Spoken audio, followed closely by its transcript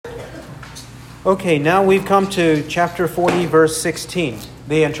Okay, now we've come to chapter 40, verse 16,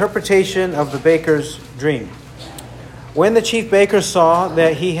 the interpretation of the baker's dream. When the chief baker saw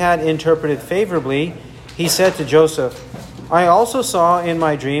that he had interpreted favorably, he said to Joseph, I also saw in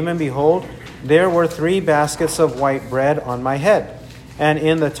my dream, and behold, there were 3 baskets of white bread on my head. And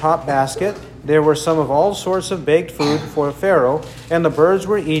in the top basket there were some of all sorts of baked food for Pharaoh, and the birds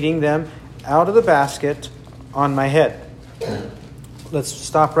were eating them out of the basket on my head. Let's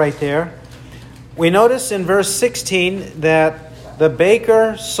stop right there. We notice in verse 16 that the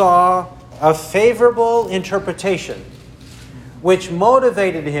baker saw a favorable interpretation, which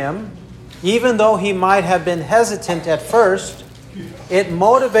motivated him, even though he might have been hesitant at first, it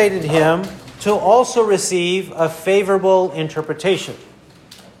motivated him to also receive a favorable interpretation.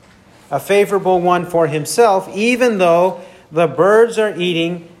 A favorable one for himself, even though the birds are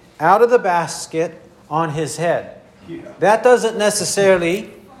eating out of the basket on his head. That doesn't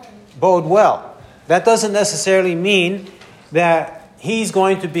necessarily bode well. That doesn't necessarily mean that he's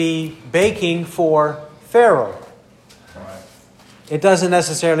going to be baking for Pharaoh. It doesn't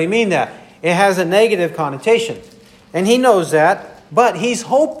necessarily mean that. It has a negative connotation. And he knows that, but he's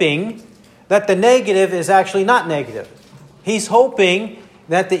hoping that the negative is actually not negative. He's hoping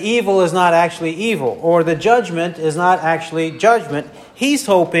that the evil is not actually evil, or the judgment is not actually judgment. He's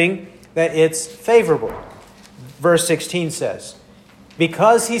hoping that it's favorable. Verse 16 says,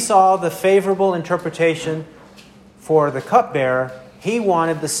 because he saw the favorable interpretation for the cupbearer, he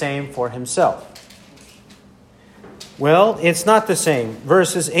wanted the same for himself. Well, it's not the same.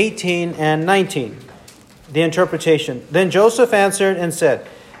 Verses 18 and 19, the interpretation. Then Joseph answered and said,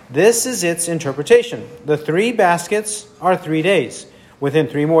 this is its interpretation. The 3 baskets are 3 days. Within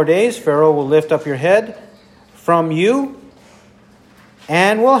 3 more days, Pharaoh will lift up your head from you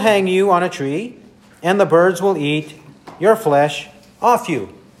and will hang you on a tree, and the birds will eat your flesh off you.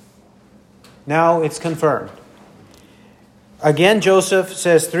 Now it's confirmed. Again, Joseph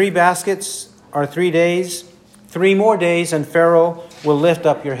says 3 baskets are 3 days, 3 more days, and Pharaoh will lift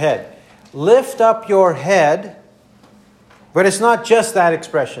up your head. Lift up your head, but it's not just that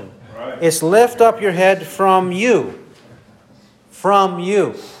expression. Right. It's lift up your head from you. From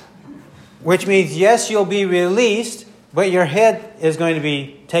you. Which means, yes, you'll be released, but your head is going to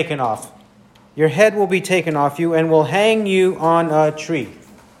be taken off. Your head will be taken off you and will hang you on a tree.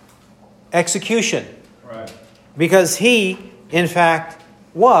 Execution. Right. Because he, in fact,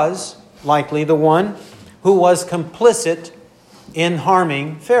 was likely the one who was complicit in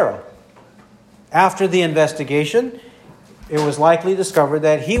harming Pharaoh. After the investigation, it was likely discovered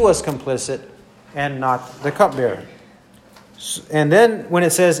that he was complicit and not the cupbearer. And then when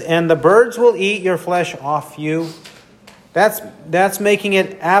it says, and the birds will eat your flesh off you, that's making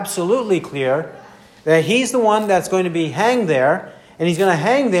it absolutely clear that he's the one that's going to be hanged there, and he's going to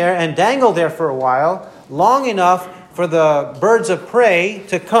hang there and dangle there for a while, long enough for the birds of prey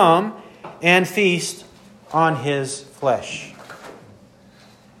to come and feast on his flesh.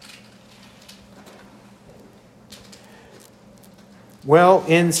 Well,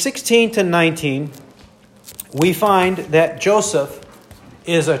 in 16 to 19, we find that Joseph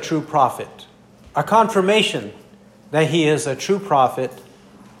is a true prophet. A confirmation that he is a true prophet,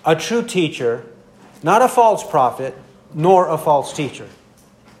 a true teacher, not a false prophet, nor a false teacher.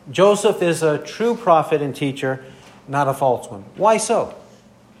 Joseph is a true prophet and teacher, not a false one. Why so?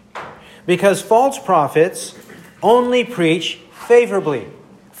 Because false prophets only preach favorably.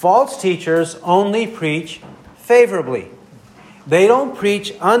 False teachers only preach favorably. They don't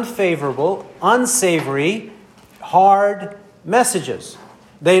preach unfavorable, unsavory, hard messages.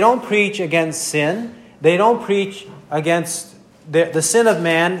 They don't preach against sin. They don't preach against the sin of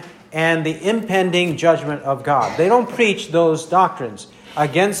man and the impending judgment of God. They don't preach those doctrines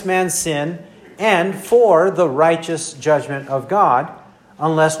against man's sin and for the righteous judgment of God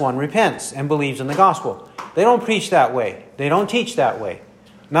unless one repents and believes in the gospel. They don't preach that way. They don't teach that way.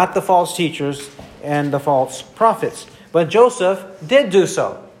 Not the false teachers and the false prophets. But Joseph did do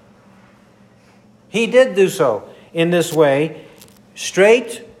so. He did do so in this way,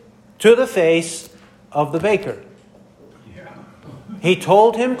 straight to the face of the baker. He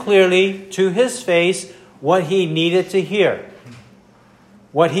told him clearly to his face what he needed to hear,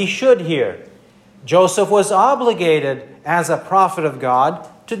 what he should hear. Joseph was obligated as a prophet of God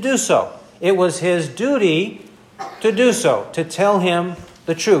to do so. It was his duty to do so, to tell him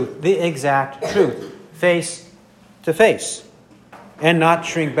the truth, the exact truth, face to face, and not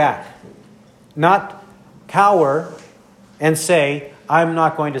shrink back, not cower and say, I'm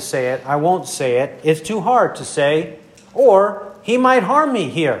not going to say it, I won't say it, it's too hard to say, or he might harm me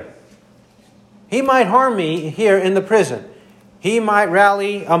here. He might harm me here in the prison. He might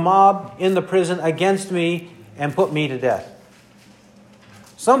rally a mob in the prison against me and put me to death.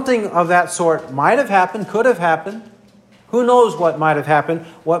 Something of that sort might have happened, could have happened. Who knows what might have happened,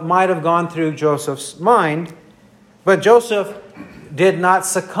 what might have gone through Joseph's mind. But Joseph did not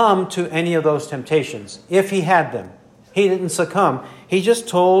succumb to any of those temptations, if he had them. He didn't succumb. He just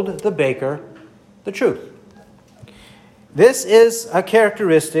told the baker the truth. This is a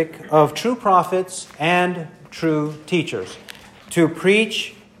characteristic of true prophets and true teachers, to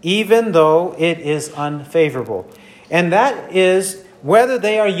preach even though it is unfavorable. And that is whether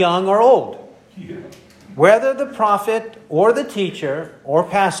they are young or old. Whether the prophet or the teacher or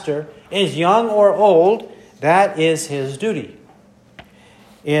pastor is young or old, that is his duty.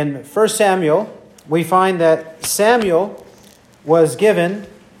 In 1 Samuel, we find that Samuel was given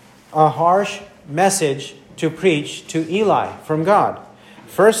a harsh message to preach to Eli from God.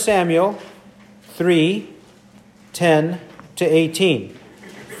 1 Samuel 3:10-18.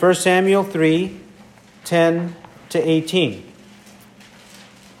 1 Samuel 3:10-18.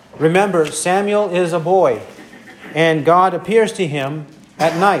 Remember, Samuel is a boy, and God appears to him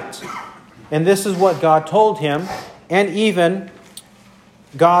at night. And this is what God told him, and even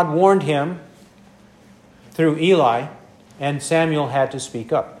God warned him through Eli, and Samuel had to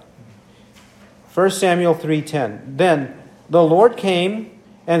speak up. 1 Samuel 3:10. Then the Lord came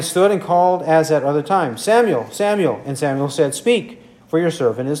and stood and called as at other times, Samuel, Samuel. And Samuel said, Speak, for your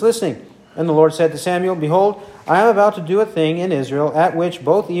servant is listening. And the Lord said to Samuel, Behold, I am about to do a thing in Israel at which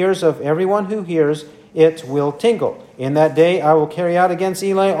both ears of everyone who hears it will tingle. In that day I will carry out against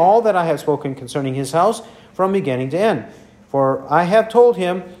Eli all that I have spoken concerning his house from beginning to end. For I have told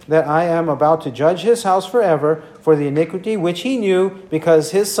him that I am about to judge his house forever for the iniquity which he knew,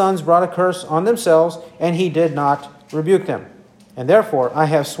 because his sons brought a curse on themselves, and he did not rebuke them. And therefore I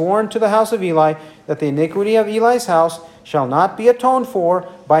have sworn to the house of Eli that the iniquity of Eli's house shall not be atoned for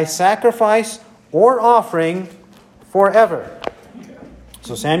by sacrifice or offering forever.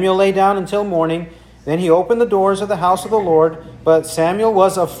 So Samuel lay down until morning. Then he opened the doors of the house of the Lord, but Samuel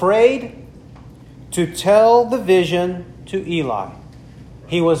was afraid to tell the vision to Eli.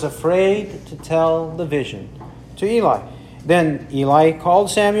 He was afraid to tell the vision to Eli. Then Eli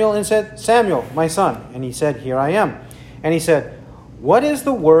called Samuel and said, Samuel, my son. And he said, Here I am. And he said, What is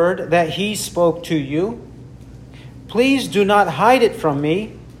the word that he spoke to you? Please do not hide it from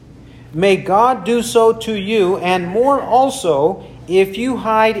me. May God do so to you, and more also, if you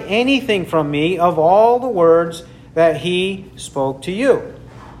hide anything from me of all the words that he spoke to you.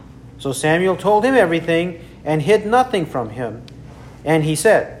 So Samuel told him everything and hid nothing from him. And he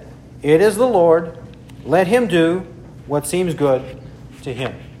said, It is the Lord. Let him do what seems good to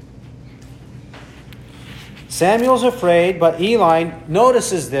him. Samuel's afraid, but Eli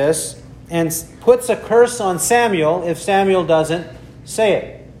notices this and puts a curse on Samuel if Samuel doesn't say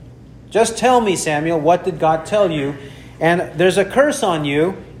it. Just tell me, Samuel, what did God tell you? And there's a curse on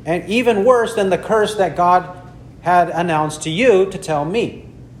you, and even worse than the curse that God had announced to you to tell me.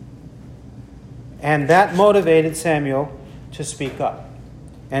 And that motivated Samuel to speak up.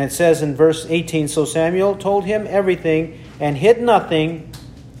 And it says in verse 18, So Samuel told him everything and hid nothing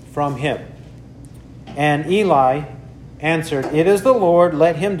from him. And Eli answered, It is the Lord,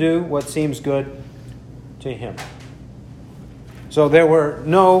 let him do what seems good to him. So there were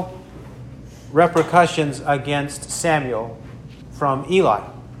no repercussions against Samuel from Eli.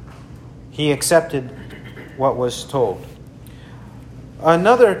 He accepted what was told.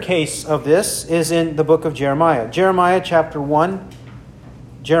 Another case of this is in the book of Jeremiah. Jeremiah chapter 1,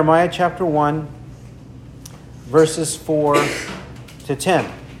 verses 4 to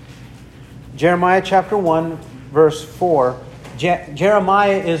 10. Jeremiah chapter 1, verse 4.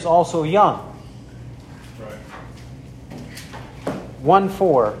 Jeremiah is also young.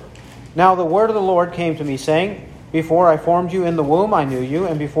 1:4. Now the word of the Lord came to me, saying, Before I formed you in the womb, I knew you,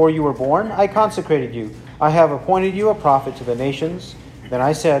 and before you were born, I consecrated you. I have appointed you a prophet to the nations. Then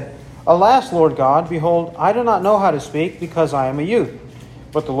I said, Alas, Lord God, behold, I do not know how to speak, because I am a youth.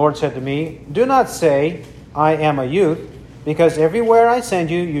 But the Lord said to me, Do not say, I am a youth, because everywhere I send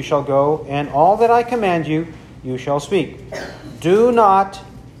you, you shall go, and all that I command you, you shall speak. Do not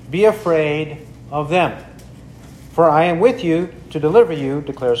be afraid of them, for I am with you to deliver you,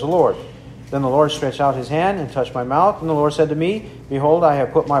 declares the Lord. Then the Lord stretched out his hand and touched my mouth, and the Lord said to me, Behold, I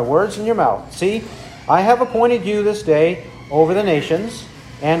have put my words in your mouth. See, I have appointed you this day over the nations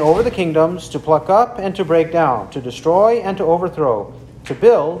and over the kingdoms, to pluck up and to break down, to destroy and to overthrow, to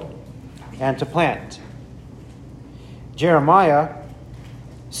build and to plant. Jeremiah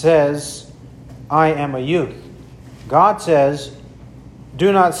says, I am a youth. God says,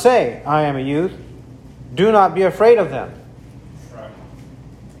 do not say, I am a youth. Do not be afraid of them.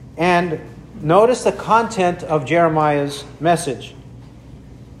 And notice the content of Jeremiah's message,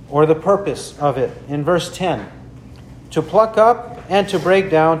 or the purpose of it, in verse 10. To pluck up and to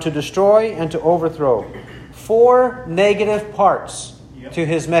break down, to destroy and to overthrow. 4 negative parts to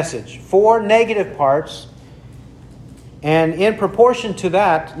his message. 4 negative parts. And in proportion to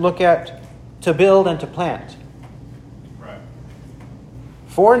that, look at to build and to plant. Right.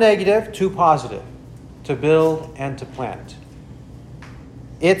 4 negative, 2 positive. To build and to plant.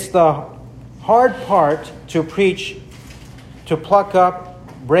 It's the hard part to preach, to pluck up,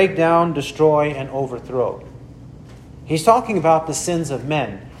 break down, destroy, and overthrow. He's talking about the sins of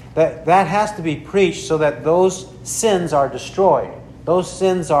men. That has to be preached so that those sins are destroyed. Those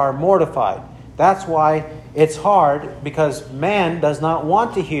sins are mortified. That's why it's hard, because man does not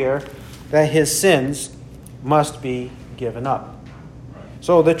want to hear that his sins must be given up.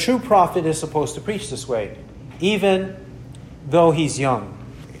 So the true prophet is supposed to preach this way, even though he's young.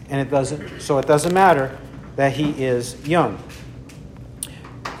 And it doesn't matter that he is young.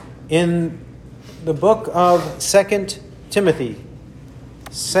 In the book of 2 Timothy,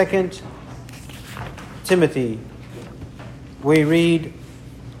 2 Timothy, we read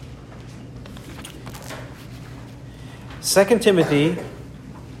 2 Timothy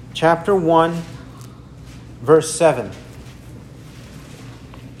chapter 1, verse 7.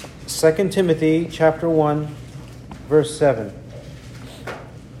 2 Timothy chapter 1, verse 7.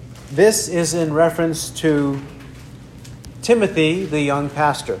 This is in reference to Timothy, the young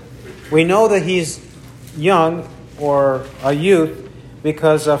pastor. We know that he's young or a youth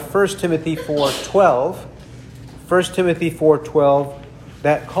because of 1 Timothy 4:12. 1 Timothy 4:12,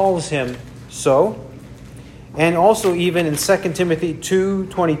 that calls him so. And also even in 2 Timothy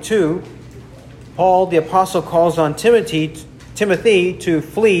 2:22, Paul the apostle calls on Timothy to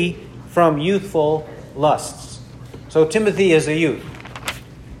flee from youthful lusts. So Timothy is a youth.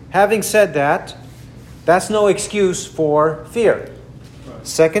 Having said that, that's no excuse for fear.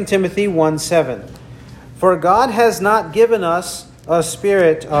 2 Timothy 1:7. For God has not given us a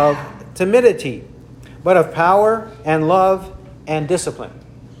spirit of timidity, but of power and love and discipline.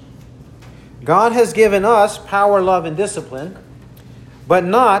 God has given us power, love, and discipline, but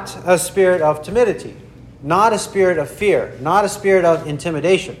not a spirit of timidity, not a spirit of fear, not a spirit of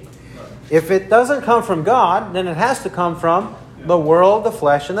intimidation. If it doesn't come from God, then it has to come from the world, the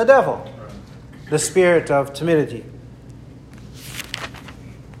flesh, and the devil. The spirit of timidity.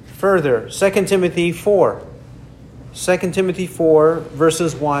 Further, 2 Timothy 4. 2 Timothy 4,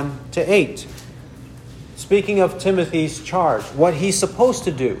 verses 1 to 8. Speaking of Timothy's charge, what he's supposed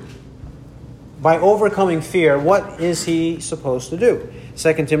to do. By overcoming fear, what is he supposed to do?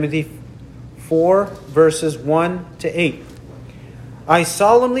 2 Timothy 4, verses 1 to 8. I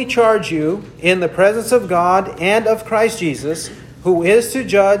solemnly charge you in the presence of God and of Christ Jesus, who is to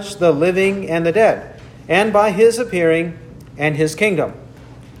judge the living and the dead, and by his appearing and his kingdom.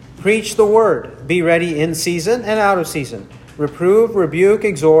 Preach the word, be ready in season and out of season. Reprove, rebuke,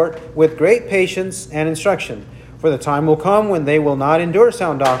 exhort with great patience and instruction. For the time will come when they will not endure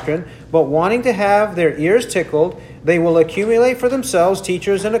sound doctrine, but wanting to have their ears tickled, they will accumulate for themselves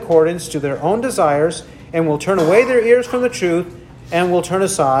teachers in accordance to their own desires, and will turn away their ears from the truth, and will turn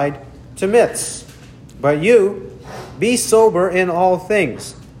aside to myths. But you, be sober in all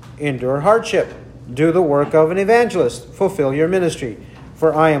things. Endure hardship. Do the work of an evangelist. Fulfill your ministry.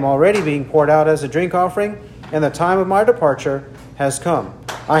 For I am already being poured out as a drink offering, and the time of my departure has come.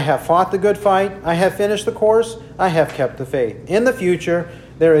 I have fought the good fight. I have finished the course. I have kept the faith. In the future,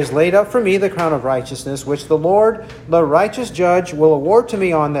 there is laid up for me the crown of righteousness, which the Lord, the righteous judge, will award to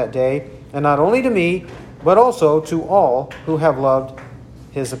me on that day, and not only to me, but also to all who have loved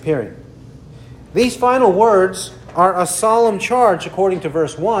his appearing. These final words are a solemn charge according to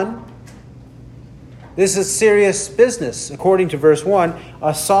verse 1. This is serious business according to verse 1.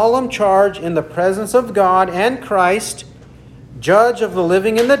 A solemn charge in the presence of God and Christ, judge of the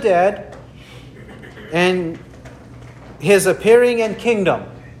living and the dead, and his appearing and kingdom.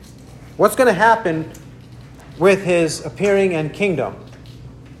 What's going to happen with his appearing and kingdom?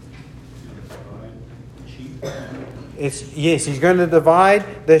 Yes, he's going to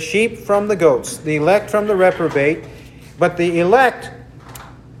divide the sheep from the goats, the elect from the reprobate. But the elect,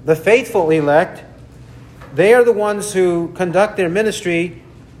 the faithful elect, they are the ones who conduct their ministry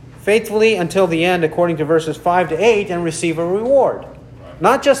faithfully until the end, according to verses 5 to 8, and receive a reward.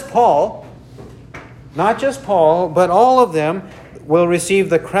 Not just Paul, but all of them will receive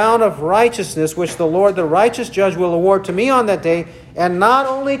the crown of righteousness, which the Lord, the righteous judge, will award to me on that day, and not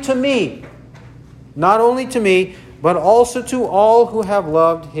only to me, but also to all who have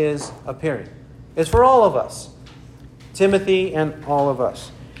loved his appearing. It's for all of us, Timothy and all of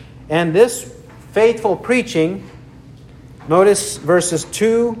us. And this faithful preaching, notice verses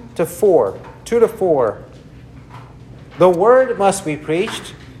 2 to 4. 2 to 4. The word must be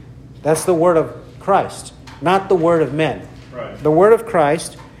preached. That's the word of Christ, not the word of men. Right. The word of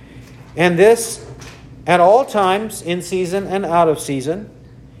Christ. And this at all times, in season and out of season.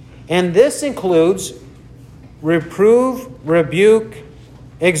 And this includes reprove, rebuke,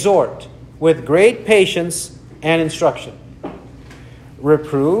 exhort with great patience and instruction.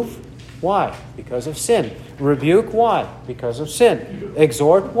 Reprove, why? Because of sin. Rebuke, why? Because of sin.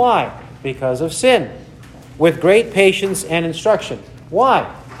 Exhort, why? Because of sin. With great patience and instruction.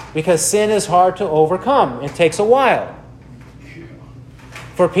 Why? Because sin is hard to overcome. It takes a while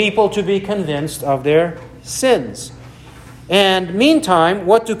for people to be convinced of their sins. And meantime,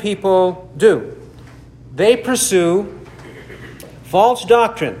 what do people do? They pursue false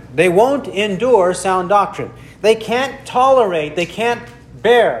doctrine. They won't endure sound doctrine. They can't tolerate, they can't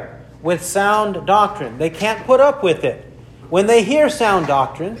bear with sound doctrine. They can't put up with it. When they hear sound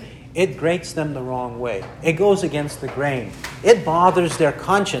doctrine, it grates them the wrong way. It goes against the grain. It bothers their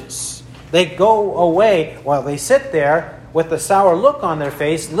conscience. They go away while they sit there with a sour look on their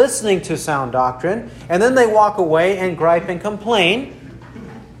face, listening to sound doctrine, and then they walk away and gripe and complain.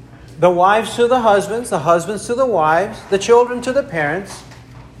 The wives to the husbands to the wives, the children to the parents,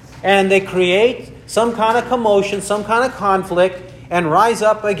 and they create some kind of commotion, some kind of conflict, and rise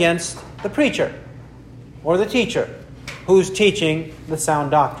up against the preacher or the teacher who's teaching the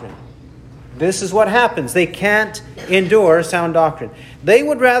sound doctrine. This is what happens. They can't endure sound doctrine. They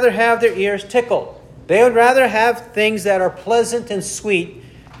would rather have their ears tickled. They would rather have things that are pleasant and sweet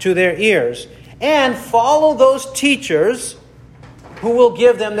to their ears and follow those teachers who will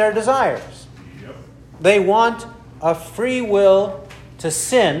give them their desires. Yep. They want a free will to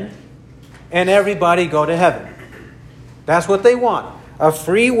sin and everybody go to heaven. That's what they want. A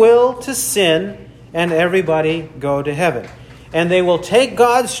free will to sin and everybody go to heaven. And they will take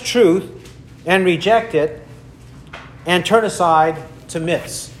God's truth and reject it and turn aside to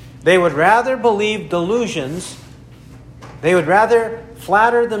myths. They would rather believe delusions. They would rather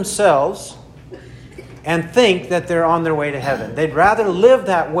flatter themselves and think that they're on their way to heaven. They'd rather live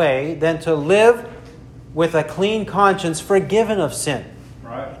that way than to live with a clean conscience, forgiven of sin.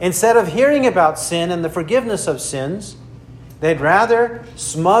 Right. Instead of hearing about sin and the forgiveness of sins, they'd rather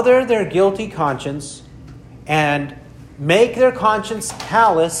smother their guilty conscience and make their conscience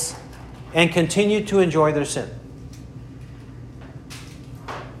callous and continue to enjoy their sin.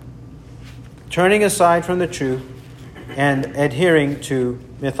 Turning aside from the truth and adhering to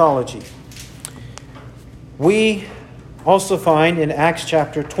mythology. We also find in Acts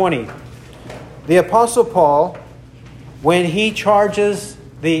chapter 20, the Apostle Paul, when he charges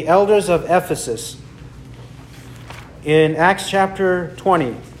the elders of Ephesus, in Acts chapter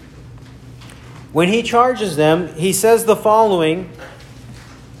 20, when he charges them, he says the following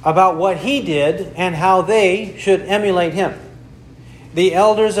about what he did and how they should emulate him. The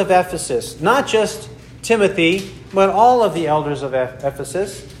elders of Ephesus, not just Timothy, but all of the elders of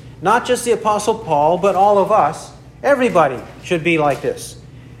Ephesus, not just the Apostle Paul, but all of us, everybody should be like this.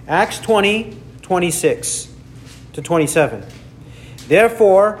 Acts 20, 26 to 27.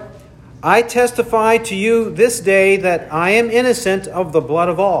 Therefore, I testify to you this day that I am innocent of the blood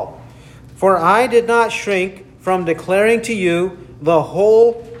of all. For I did not shrink from declaring to you the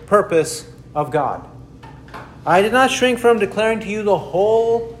whole purpose of God. I did not shrink from declaring to you the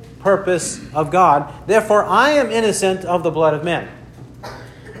whole purpose of God. Therefore, I am innocent of the blood of men.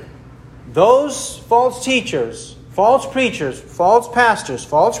 Those false teachers, false preachers, false pastors,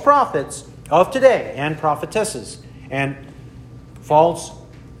 false prophets of today, and prophetesses, and false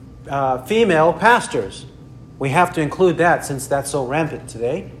female pastors, we have to include that since that's so rampant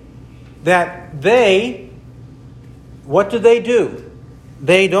today, that what do?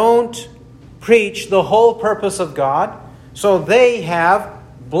 They don't preach the whole purpose of God, so they have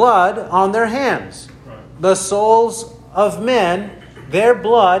blood on their hands. Right. The souls of men, their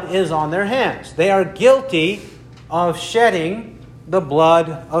blood is on their hands. They are guilty of shedding the blood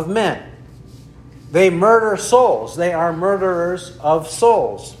of men. They murder souls. They are murderers of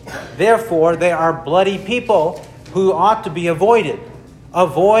souls. Therefore, they are bloody people who ought to be avoided.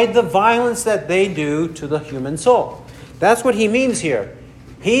 Avoid the violence that they do to the human soul. That's what he means here.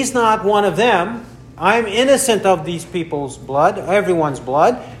 He's not one of them. I'm innocent of these people's blood, everyone's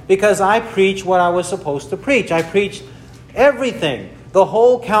blood, because I preach what I was supposed to preach. I preach everything, the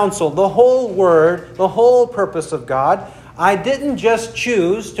whole counsel, the whole word, the whole purpose of God. I didn't just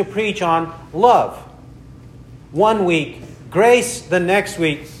choose to preach on love 1 week, grace the next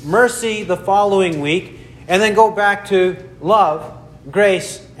week, mercy the following week, and then go back to love,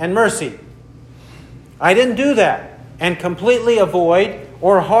 grace, and mercy. I didn't do that and completely avoid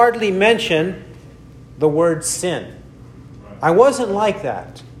or hardly mention the word sin. I wasn't like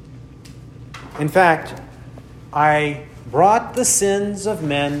that. In fact, I brought the sins of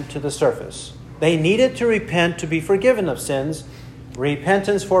men to the surface. They needed to repent to be forgiven of sins.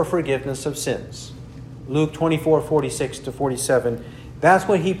 Repentance for forgiveness of sins. Luke 24:46-47. That's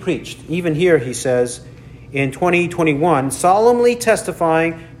what he preached. Even here he says in 20:21, solemnly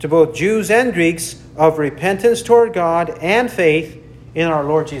testifying to both Jews and Greeks of repentance toward God and faith in our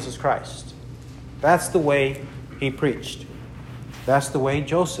Lord Jesus Christ. That's the way he preached. That's the way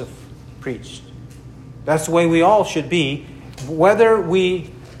Joseph preached. That's the way we all should be, whether we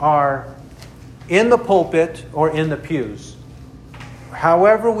are in the pulpit or in the pews.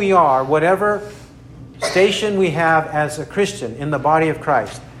 However we are, whatever station we have as a Christian in the body of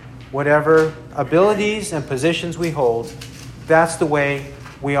Christ, whatever abilities and positions we hold, that's the way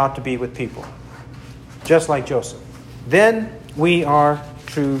we ought to be with people. Just like Joseph. Then we are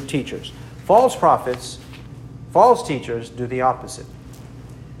true teachers. False prophets, false teachers do the opposite.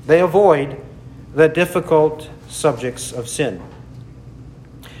 They avoid the difficult subjects of sin.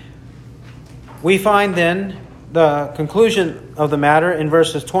 We find then the conclusion of the matter in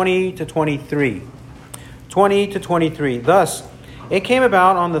verses 20-23. 20-23. Thus, it came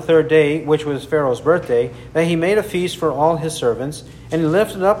about on the third day, which was Pharaoh's birthday, that he made a feast for all his servants, and he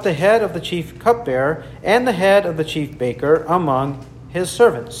lifted up the head of the chief cupbearer and the head of the chief baker among his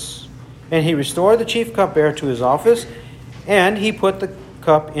servants. And he restored the chief cupbearer to his office, and he put the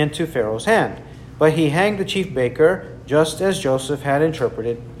cup into Pharaoh's hand. But he hanged the chief baker, just as Joseph had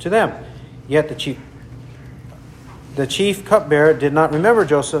interpreted to them. Yet the chief cupbearer did not remember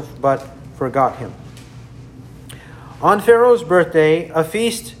Joseph, but forgot him. On Pharaoh's birthday, a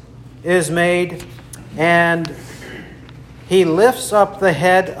feast is made, and he lifts up the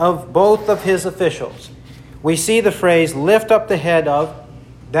head of both of his officials. We see the phrase, lift up the head of.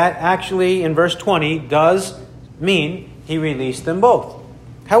 That actually, in verse 20, does mean he released them both.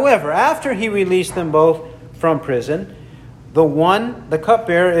 However, after he released them both from prison, the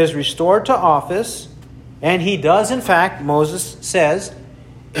cupbearer is restored to office, and he does, in fact, Moses says,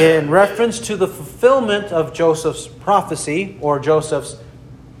 in reference to the fulfillment of Joseph's prophecy, or Joseph's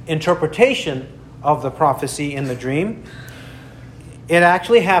interpretation of the prophecy in the dream, it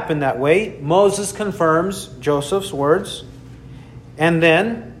actually happened that way. Moses confirms Joseph's words, and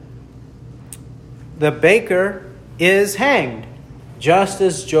then the baker is hanged, just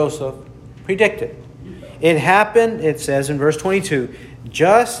as Joseph predicted. It happened, it says in verse 22,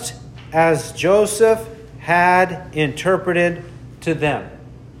 just as Joseph had interpreted to them.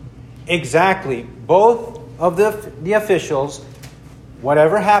 Exactly. Both of the officials,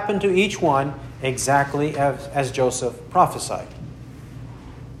 whatever happened to each one, exactly as Joseph prophesied.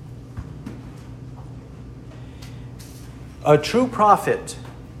 A true prophet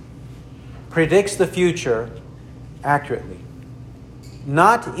predicts the future accurately.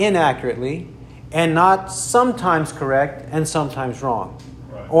 Not inaccurately, and not sometimes correct and sometimes wrong.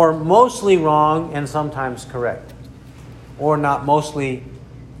 Right. Or mostly wrong and sometimes correct. Or not mostly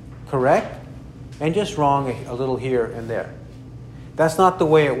correct and just wrong a little here and there. That's not the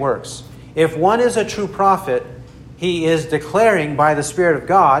way it works. If one is a true prophet, he is declaring by the Spirit of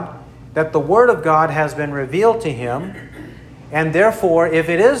God that the Word of God has been revealed to him, and therefore, if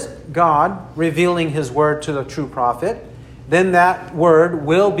it is God revealing His Word to the true prophet, then that word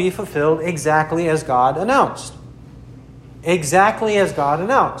will be fulfilled exactly as God announced. Exactly as God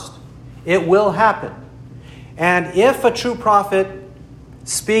announced. It will happen. And if a true prophet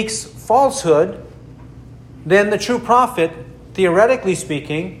speaks falsehood, then the true prophet, theoretically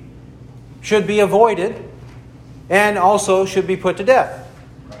speaking, should be avoided and also should be put to death.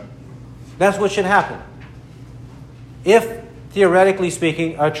 That's what should happen. If, theoretically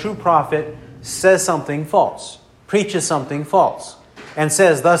speaking, a true prophet says something false, preaches something false, and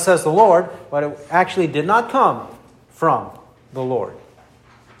says, thus says the Lord, but it actually did not come from the Lord.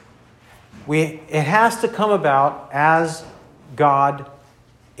 It has to come about as God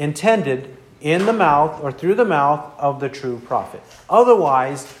intended in the mouth or through the mouth of the true prophet.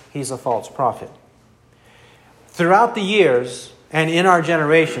 Otherwise, he's a false prophet. Throughout the years and in our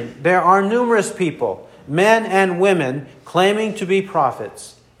generation, there are numerous people, men and women, claiming to be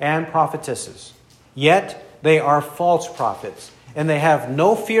prophets and prophetesses. Yet, they are false prophets. And they have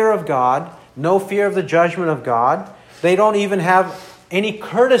no fear of God, no fear of the judgment of God. They don't even have any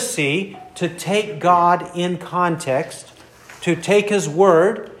courtesy to take God in context, to take His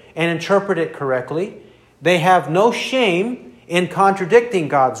word and interpret it correctly. They have no shame in contradicting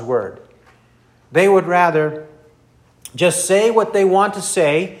God's word. They would rather just say what they want to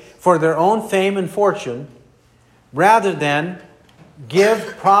say for their own fame and fortune, rather than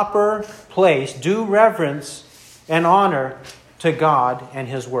give proper place, due reverence and honor to God and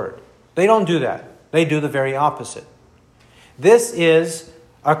His Word. They don't do that. They do the very opposite. This is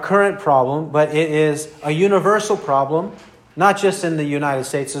a current problem, but it is a universal problem, not just in the United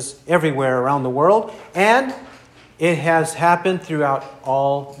States, it's everywhere around the world, and it has happened throughout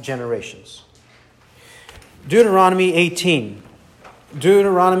all generations. Deuteronomy 18.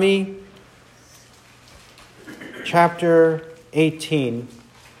 Deuteronomy chapter 18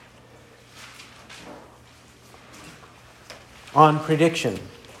 on prediction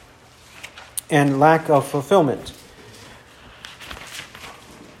and lack of fulfillment.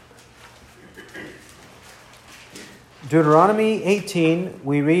 Deuteronomy 18,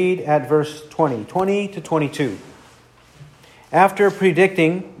 we read at verse 20 to 22. After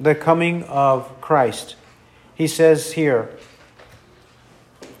predicting the coming of Christ, he says here,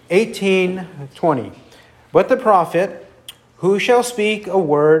 18:20, but the prophet who shall speak a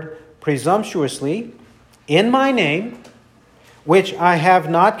word presumptuously in my name, which I have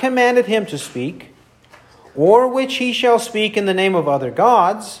not commanded him to speak, or which he shall speak in the name of other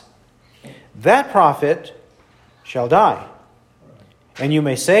gods, that prophet shall die. And you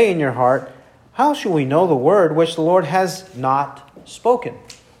may say in your heart, how shall we know the word which the Lord has not spoken?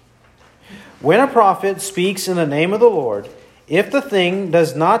 When a prophet speaks in the name of the Lord, if the thing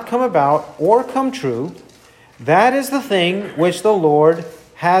does not come about or come true, that is the thing which the Lord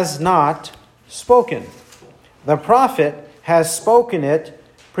has not spoken. The prophet has spoken it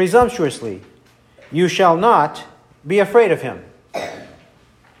presumptuously. You shall not be afraid of him.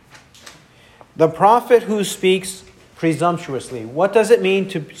 The prophet who speaks presumptuously. What does it mean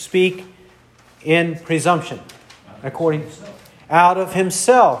to speak in presumption? Out of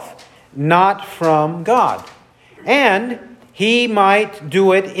himself, not from God. And he might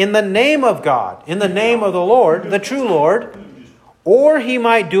do it in the name of God, in the name of the Lord, the true Lord, or he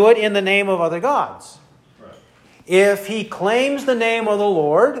might do it in the name of other gods. If he claims the name of the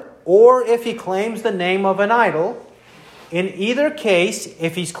Lord, or if he claims the name of an idol, in either case,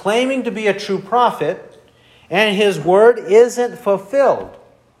 if he's claiming to be a true prophet, and his word isn't fulfilled,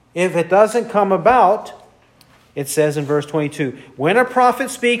 if it doesn't come about, it says in verse 22, when a prophet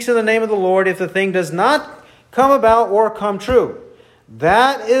speaks in the name of the Lord, if the thing does not come about or come true,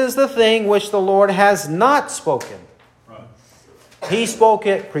 that is the thing which the Lord has not spoken. Right. He spoke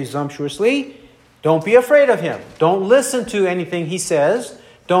it presumptuously. Don't be afraid of him. Don't listen to anything he says.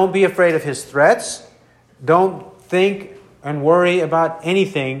 Don't be afraid of his threats. Don't think and worry about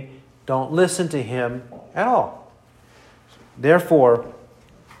anything. Don't listen to him at all. Therefore,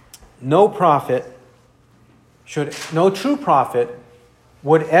 no true prophet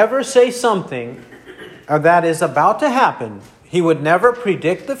would ever say something that is about to happen. He would never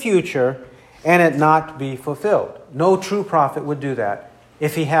predict the future and it not be fulfilled. No true prophet would do that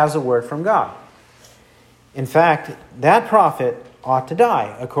if he has a word from God. In fact, that prophet ought to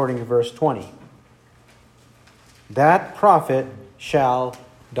die, according to verse 20. That prophet shall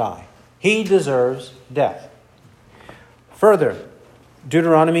die. He deserves death. Further,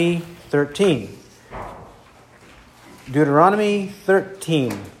 Deuteronomy 13. Deuteronomy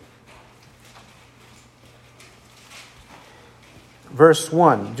 13. Verse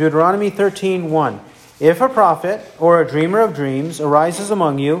 1. Deuteronomy 13:1. If a prophet or a dreamer of dreams arises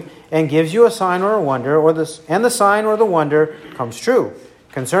among you and gives you a sign or a wonder, and the sign or the wonder comes true,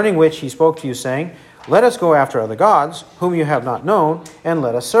 concerning which he spoke to you, saying, let us go after other gods, whom you have not known, and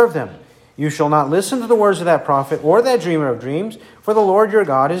let us serve them. You shall not listen to the words of that prophet or that dreamer of dreams, for the Lord your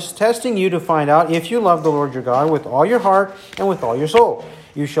God is testing you to find out if you love the Lord your God with all your heart and with all your soul.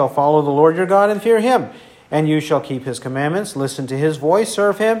 You shall follow the Lord your God and fear him, and you shall keep his commandments, listen to his voice,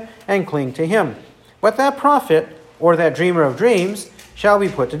 serve him, and cling to him. But that prophet or that dreamer of dreams shall be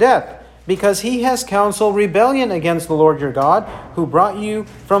put to death, because he has counseled rebellion against the Lord your God, who brought you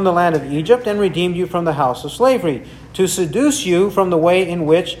from the land of Egypt and redeemed you from the house of slavery, to seduce you from the way in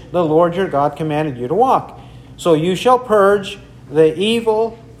which the Lord your God commanded you to walk. So you shall purge the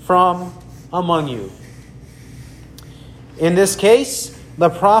evil from among you. In this case, the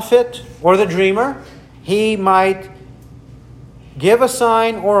prophet or the dreamer, he might give a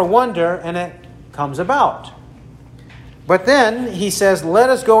sign or a wonder and it comes about. But then he says, let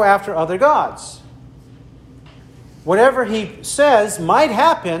us go after other gods. Whatever he says might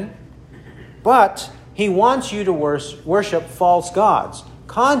happen, but he wants you to worship false gods,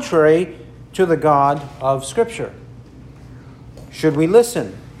 contrary to the God of Scripture. Should we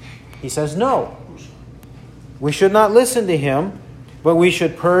listen? He says no. We should not listen to him, but we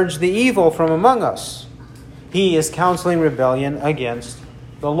should purge the evil from among us. he is counseling rebellion against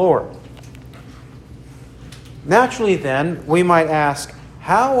the Lord. Naturally, then, we might ask,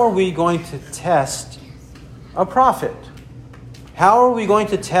 how are we going to test a prophet? How are we going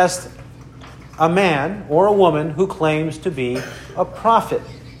to test a man or a woman who claims to be a prophet?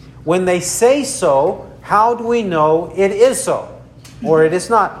 When they say so, how do we know it is so or it is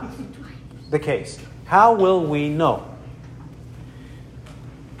not the case? How will we know?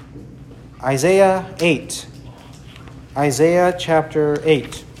 Isaiah 8. Isaiah chapter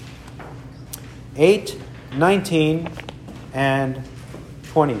 8. 8, 19, and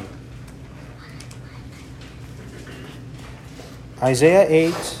 20. Isaiah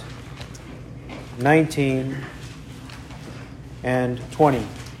 8, 19, and 20.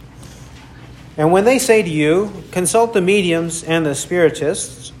 And when they say to you, consult the mediums and the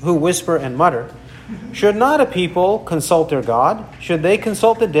spiritists who whisper and mutter, should not a people consult their God? Should they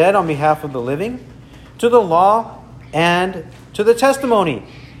consult the dead on behalf of the living? To the law and to the testimony.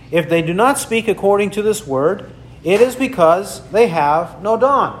 If they do not speak according to this word, it is because they have no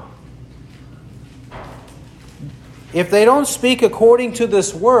dawn. If they don't speak according to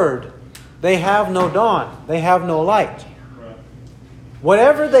this word, they have no dawn. They have no light.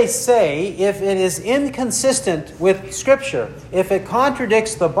 Whatever they say, if it is inconsistent with Scripture, if it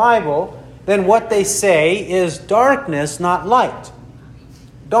contradicts the Bible, then what they say is darkness, not light.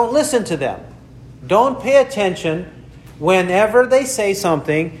 Don't listen to them. Don't pay attention whenever they say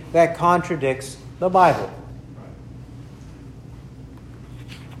something that contradicts the Bible.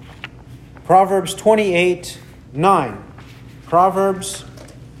 Proverbs 28:9. Proverbs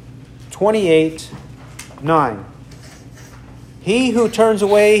 28:9. He who turns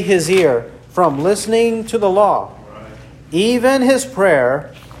away his ear from listening to the law, even his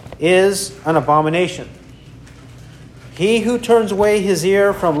prayer is an abomination. He who turns away his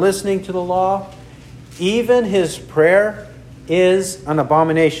ear from listening to the law, even his prayer is an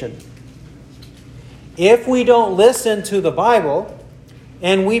abomination. If we don't listen to the Bible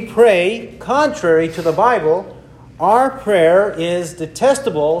and we pray contrary to the Bible, our prayer is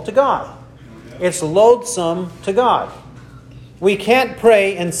detestable to God. It's loathsome to God. We can't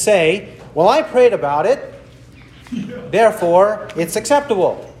pray and say, well, I prayed about it, therefore it's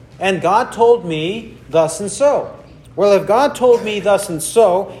acceptable. And God told me thus and so. Well, if God told me thus and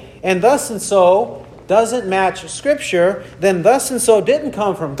so doesn't match Scripture, then thus and so didn't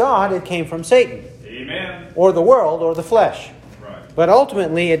come from God, it came from Satan. Amen. Or the world, or the flesh. Right. But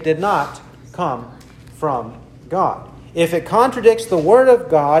ultimately it did not come from God. If it contradicts the Word of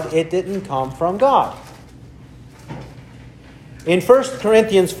God, it didn't come from God. In 1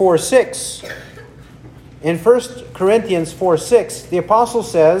 Corinthians 4:6, the apostle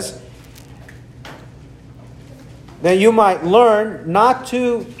says that you might learn not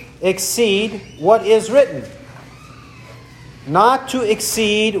to exceed what is written. Not to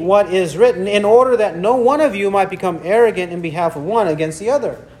exceed what is written, in order that no one of you might become arrogant in behalf of one against the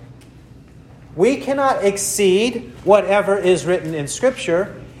other. We cannot exceed whatever is written in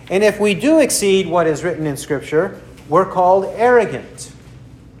Scripture, and if we do exceed what is written in Scripture, we're called arrogant.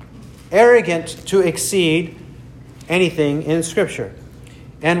 Arrogant to exceed anything in Scripture.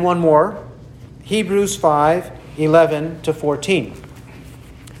 And one more, Hebrews 5:11-14.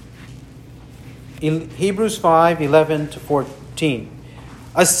 Hebrews 5:11-14.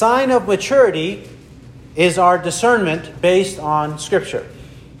 A sign of maturity is our discernment based on Scripture.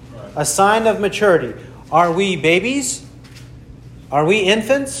 A sign of maturity. Are we babies? Are we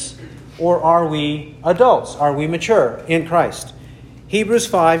infants? Or are we adults? Are we mature in Christ? Hebrews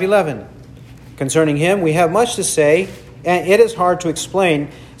 5:11. Concerning him, we have much to say, and it is hard to explain,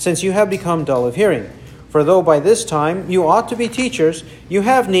 since you have become dull of hearing. For though by this time you ought to be teachers, you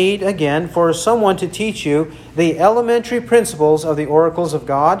have need again for someone to teach you the elementary principles of the oracles of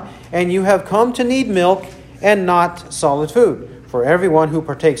God, and you have come to need milk and not solid food. For everyone who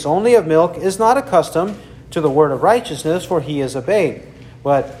partakes only of milk is not accustomed to the word of righteousness, for he is a babe.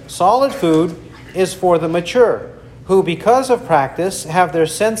 But solid food is for the mature, who because of practice have their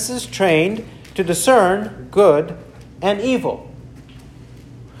senses trained to discern good and evil.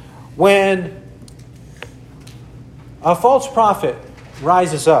 When a false prophet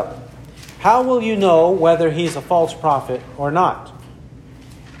rises up, how will you know whether he's a false prophet or not?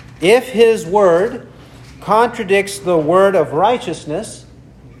 If his word contradicts the word of righteousness,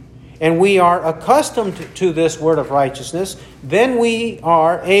 and we are accustomed to this word of righteousness, then we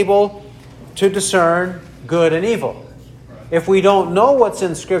are able to discern good and evil. If we don't know what's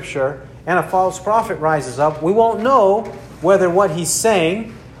in Scripture and a false prophet rises up, we won't know whether what he's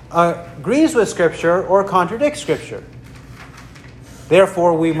saying agrees with Scripture or contradicts Scripture.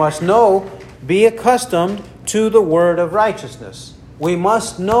 Therefore, we must be accustomed to the word of righteousness. We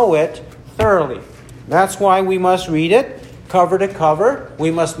must know it thoroughly. That's why we must read it cover to cover.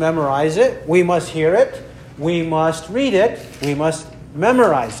 We must memorize it. We must hear it. We must read it. We must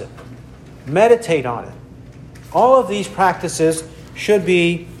memorize it. Meditate on it. All of these practices should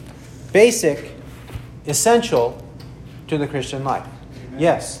be basic, essential to the Christian life. Amen.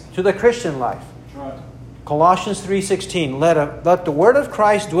 Yes, to the Christian life. Right. Colossians 3:16, let the word of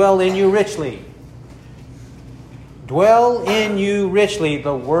Christ dwell in you richly. Dwell in you richly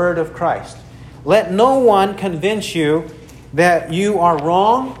the word of Christ. Let no one convince you that you are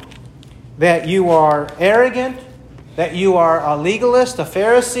wrong, that you are arrogant, that you are a legalist, a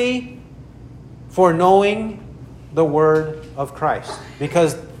Pharisee, for knowing the word of Christ.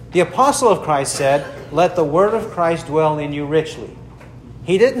 Because the apostle of Christ said, let the word of Christ dwell in you richly.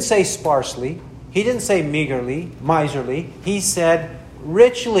 He didn't say sparsely. He didn't say meagerly, miserly. He said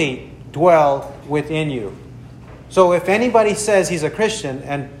richly dwell within you. So if anybody says he's a Christian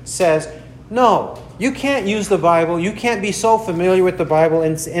and says, no, you can't use the Bible, you can't be so familiar with the Bible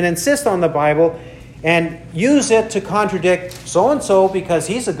and insist on the Bible and use it to contradict so-and-so because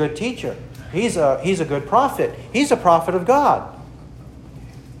he's a good teacher. He's a good prophet. He's a prophet of God.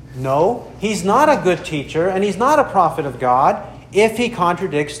 No, he's not a good teacher and he's not a prophet of God if he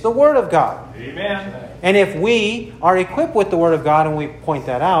contradicts the Word of God. Amen. And if we are equipped with the Word of God and we point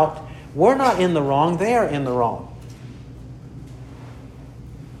that out, we're not in the wrong, they are in the wrong.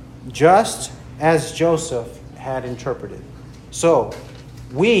 Just as Joseph had interpreted. So,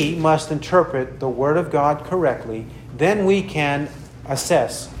 we must interpret the Word of God correctly, then we can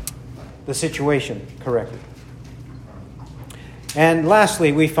assess the situation correctly. And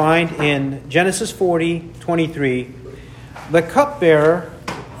lastly, we find in Genesis 40:23, the cupbearer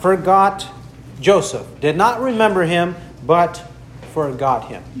forgot Joseph, did not remember him, but forgot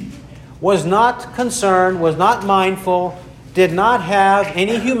him. Was not concerned, was not mindful, did not have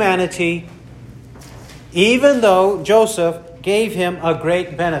any humanity, even though Joseph gave him a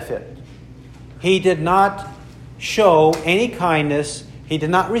great benefit. He did not show any kindness. He did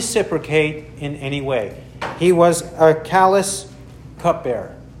not reciprocate in any way. He was a callous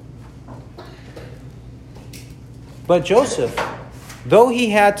cupbearer. But Joseph, though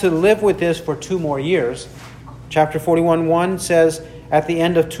he had to live with this for 2 more years, chapter 41:1 says, at the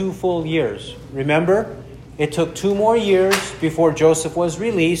end of 2 full years. Remember, it took 2 more years before Joseph was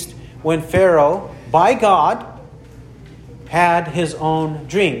released when Pharaoh, by God, had his own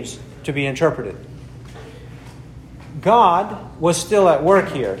dreams to be interpreted. God was still at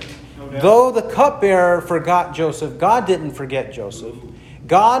work here. Though the cupbearer forgot Joseph, God didn't forget Joseph.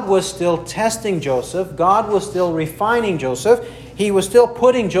 God was still testing Joseph. God was still refining Joseph. He was still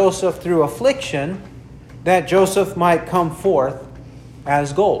putting Joseph through affliction that Joseph might come forth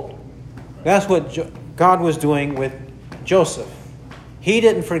as gold. That's what God was doing with Joseph. He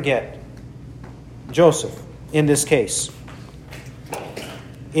didn't forget Joseph in this case.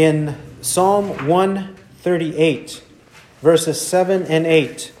 In Psalm 138, verses 7 and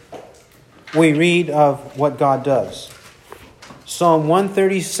 8, we read of what God does. Psalm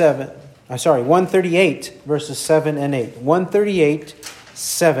 138, verses 7 and 8. 138,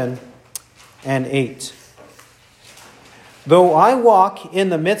 7 and 8. Though I walk in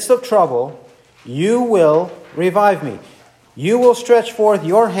the midst of trouble, you will revive me. You will stretch forth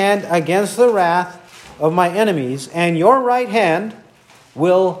your hand against the wrath of my enemies, and your right hand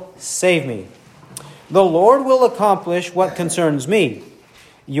will save me. The Lord will accomplish what concerns me.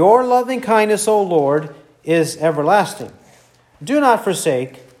 Your loving kindness, O Lord, is everlasting. Do not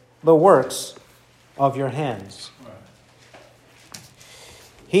forsake the works of your hands.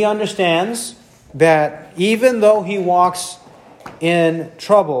 He understands that even though he walks in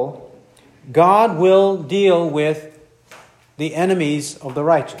trouble, God will deal with the enemies of the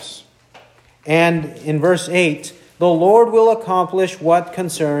righteous. And in verse 8, the Lord will accomplish what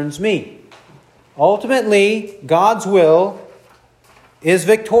concerns me. Ultimately, God's will is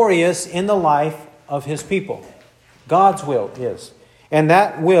victorious in the life of his people. God's will is. And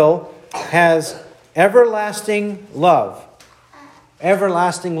that will has everlasting love.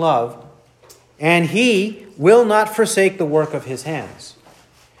 Everlasting love. And he will not forsake the work of his hands.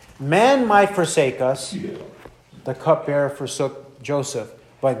 Man might forsake us. The cupbearer forsook Joseph.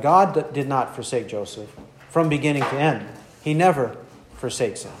 But God did not forsake Joseph from beginning to end. He never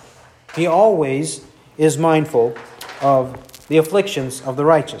forsakes him. He always is mindful of the afflictions of the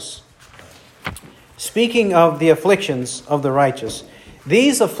righteous. Speaking of the afflictions of the righteous,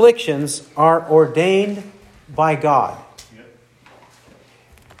 these afflictions are ordained by God.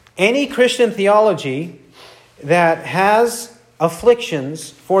 Any Christian theology that has afflictions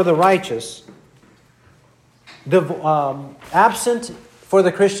for the righteous Absent for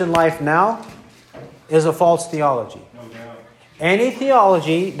the Christian life now is a false theology. No doubt. Any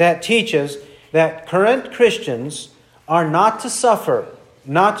theology that teaches that current Christians are not to suffer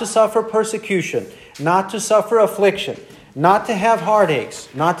persecution, not to suffer affliction, not to have heartaches,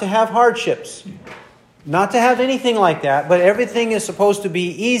 not to have hardships, not to have anything like that, but everything is supposed to be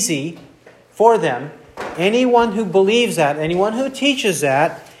easy for them. Anyone who believes that, anyone who teaches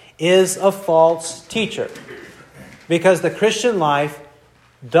that, is a false teacher. Because the Christian life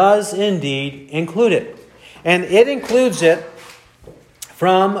does indeed include it. And it includes it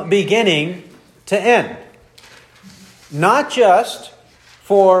from beginning to end. Not just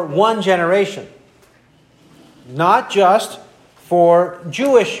for one generation. Not just for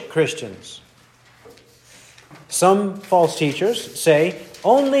Jewish Christians. Some false teachers say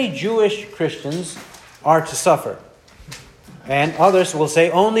only Jewish Christians are to suffer. And others will say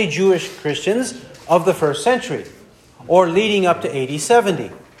only Jewish Christians of the first century, or leading up to AD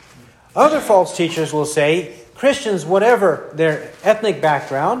 70. Other false teachers will say Christians, whatever their ethnic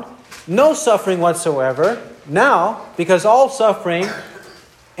background, no suffering whatsoever now, because all suffering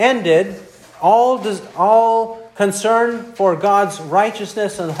ended, all concern for God's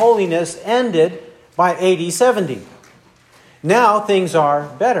righteousness and holiness ended by AD 70. Now things are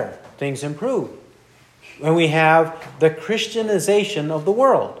better. Things improve. And we have the Christianization of the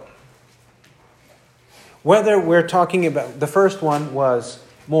world. Whether we're talking about, the first one was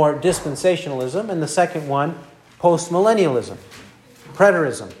more dispensationalism, and the second one, postmillennialism,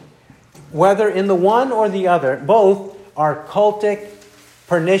 preterism. Whether in the one or the other, both are cultic,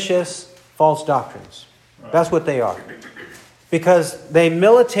 pernicious, false doctrines. That's what they are. Because they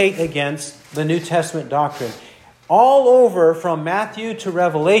militate against the New Testament doctrine. All over from Matthew to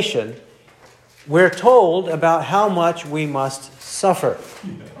Revelation, we're told about how much we must suffer.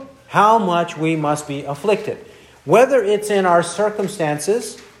 How much we must be afflicted. Whether it's in our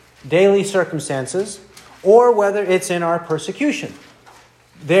circumstances, daily circumstances, or whether it's in our persecution,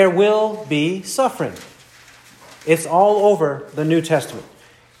 there will be suffering. It's all over the New Testament,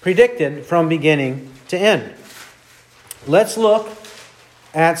 predicted from beginning to end. Let's look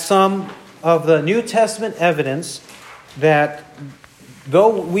at some of the New Testament evidence that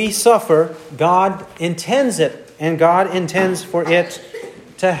though we suffer, God intends it, and God intends for it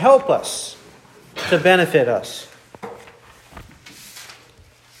to help us, to benefit us.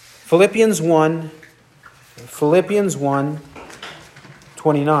 Philippians 1,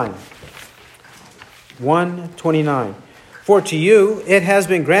 29. 1:29. For to you it has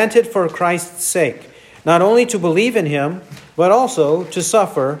been granted for Christ's sake, not only to believe in him, but also to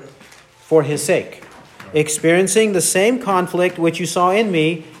suffer for his sake, experiencing the same conflict which you saw in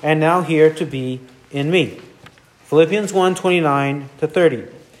me and now hear to be in me. Philippians 1:29-30.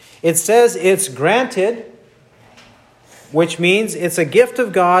 It says it's granted, which means it's a gift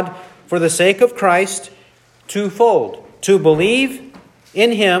of God for the sake of Christ, twofold: to believe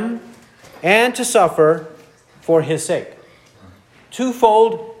in him and to suffer for his sake.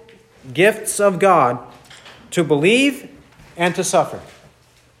 Twofold gifts of God: to believe and to suffer.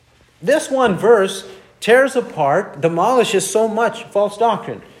 This one verse tears apart, demolishes so much false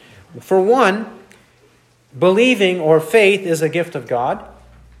doctrine. For one, believing or faith is a gift of God.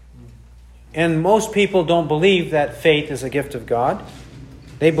 And most people don't believe that faith is a gift of God.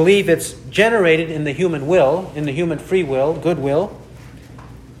 They believe it's generated in the human will, in the human free will, goodwill.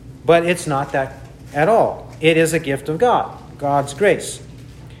 But it's not that at all. It is a gift of God, God's grace.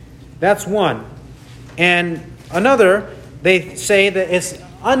 That's one. And another, they say that it's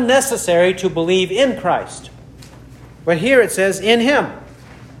unnecessary to believe in Christ. But here it says, in him.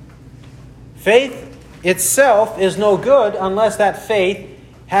 Faith itself is no good unless that faith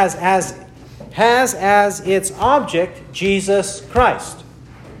has as its object Jesus Christ.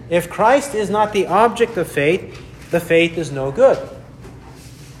 If Christ is not the object of faith, the faith is no good.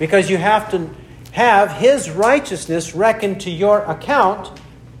 Because you have to have his righteousness reckoned to your account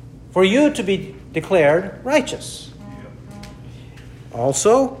for you to be declared righteous.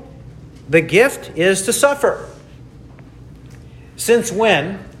 Also, the gift is to suffer. Since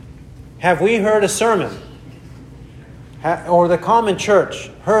when have we heard a sermon, or the common church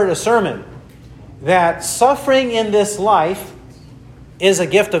heard a sermon, that suffering in this life is a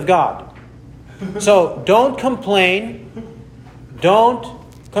gift of God? So don't complain. Don't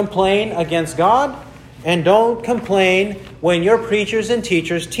complain against God, and don't complain when your preachers and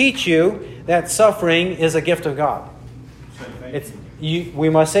teachers teach you that suffering is a gift of God. We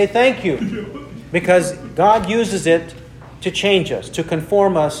must say thank you, because God uses it to change us, to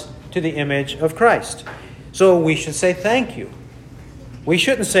conform us to the image of Christ. So we should say thank you. We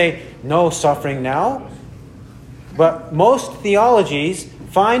shouldn't say no suffering now. But most theologies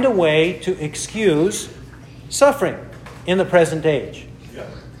find a way to excuse suffering in the present age.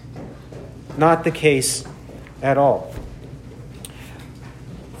 Not the case at all.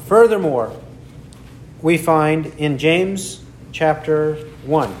 Furthermore, we find in James chapter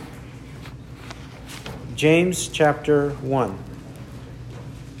 1. James chapter 1.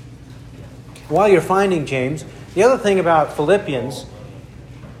 While you're finding James, the other thing about Philippians,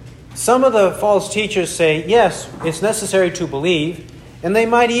 some of the false teachers say, yes, it's necessary to believe, and they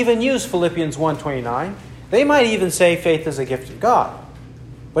might even use Philippians 1:29. They might even say faith is a gift of God,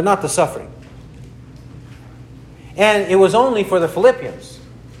 but not the suffering. And it was only for the Philippians,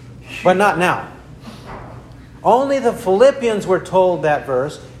 but not now. Only the Philippians were told that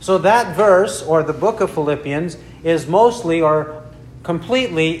verse. So that verse, or the book of Philippians, is mostly or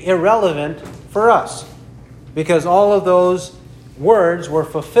completely irrelevant for us, because all of those words were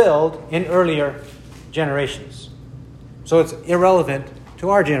fulfilled in earlier generations. So it's irrelevant to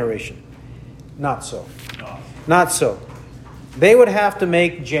our generation. Not so. Not so. They would have to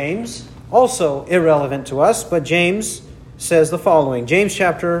make James also irrelevant to us, but James says the following. James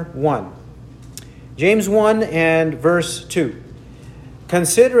chapter 1. James 1 and verse 2.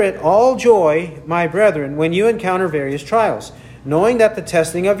 Consider it all joy, my brethren, when you encounter various trials, knowing that the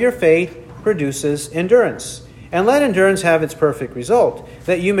testing of your faith produces endurance. And let endurance have its perfect result,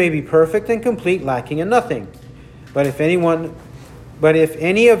 that you may be perfect and complete, lacking in nothing. But if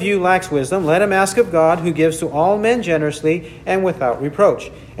any of you lacks wisdom, let him ask of God, who gives to all men generously and without reproach,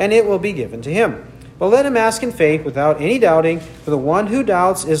 and it will be given to him. But let him ask in faith, without any doubting, for the one who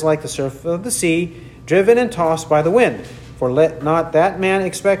doubts is like the surf of the sea, driven and tossed by the wind. For let not that man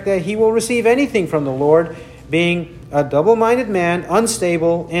expect that he will receive anything from the Lord, being a double-minded man,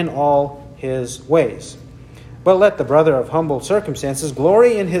 unstable in all his ways. But let the brother of humble circumstances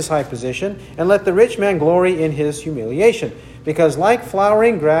glory in his high position, and let the rich man glory in his humiliation, because like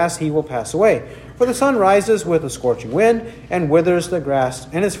flowering grass he will pass away. For the sun rises with a scorching wind, and withers the grass,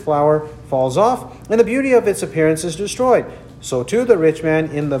 and its flower falls off, and the beauty of its appearance is destroyed. So too the rich man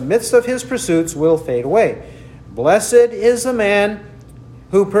in the midst of his pursuits will fade away. Blessed is the man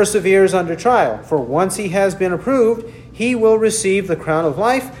who perseveres under trial, for once he has been approved, he will receive the crown of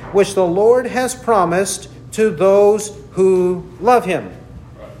life, which the Lord has promised to those who love him.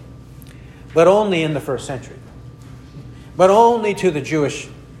 But only in the first century. But only to the Jewish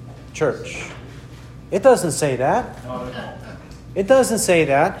church. It doesn't say that. It doesn't say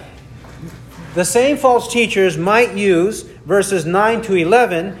that. The same false teachers might use verses 9 to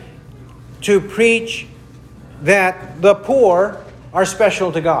 11 to preach that the poor are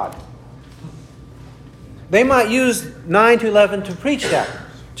special to God. They might use 9 to 11 to preach that.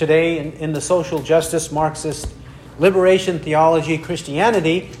 Today, in the social justice, Marxist, liberation theology,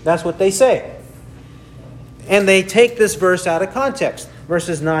 Christianity, that's what they say. And they take this verse out of context,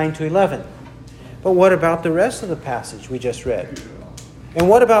 verses 9 to 11. But what about the rest of the passage we just read? And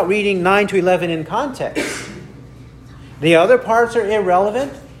what about reading 9 to 11 in context? The other parts are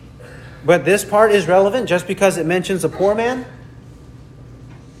irrelevant, but this part is relevant just because it mentions a poor man?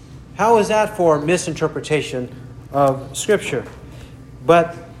 How is that for misinterpretation of Scripture?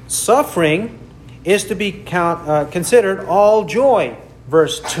 But suffering is to be considered all joy,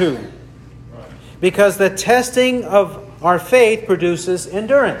 verse 2. Because the testing of our faith produces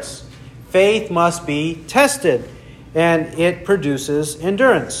endurance. Faith must be tested, and it produces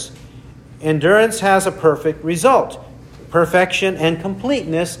endurance. Endurance has a perfect result. Perfection and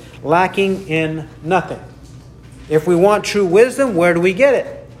completeness, lacking in nothing. If we want true wisdom, where do we get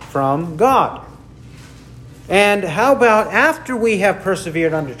it? From God. And how about after we have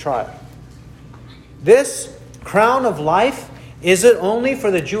persevered under trial? This crown of life, is it only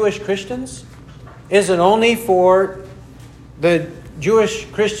for the Jewish Christians? Is it only for the Jewish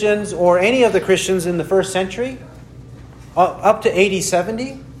Christians or any of the Christians in the first century? Up to AD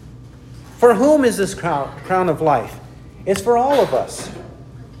 70? For whom is this crown of life? It's for all of us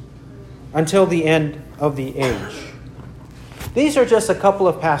until the end of the age. These are just a couple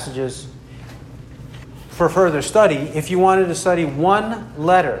of passages for further study. If you wanted to study one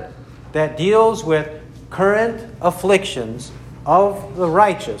letter that deals with current afflictions of the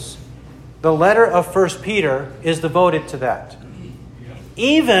righteous, the letter of 1 Peter is devoted to that.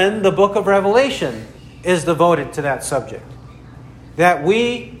 Even the book of Revelation is devoted to that subject. That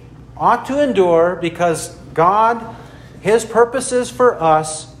we ought to endure because God, His purposes for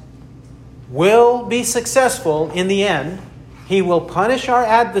us will be successful in the end. He will punish our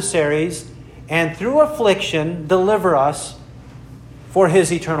adversaries and through affliction deliver us for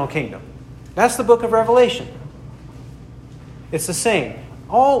His eternal kingdom. That's the book of Revelation. It's the same.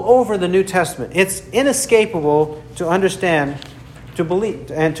 all over the New Testament. It's inescapable to understand, to believe,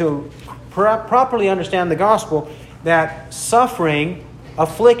 and to properly understand the gospel, that suffering,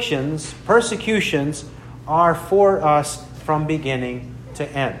 afflictions, persecutions are for us from beginning to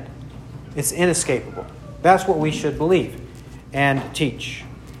end. It's inescapable. That's what we should believe and teach.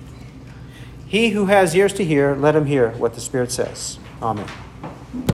 He who has ears to hear, let him hear what the Spirit says. Amen.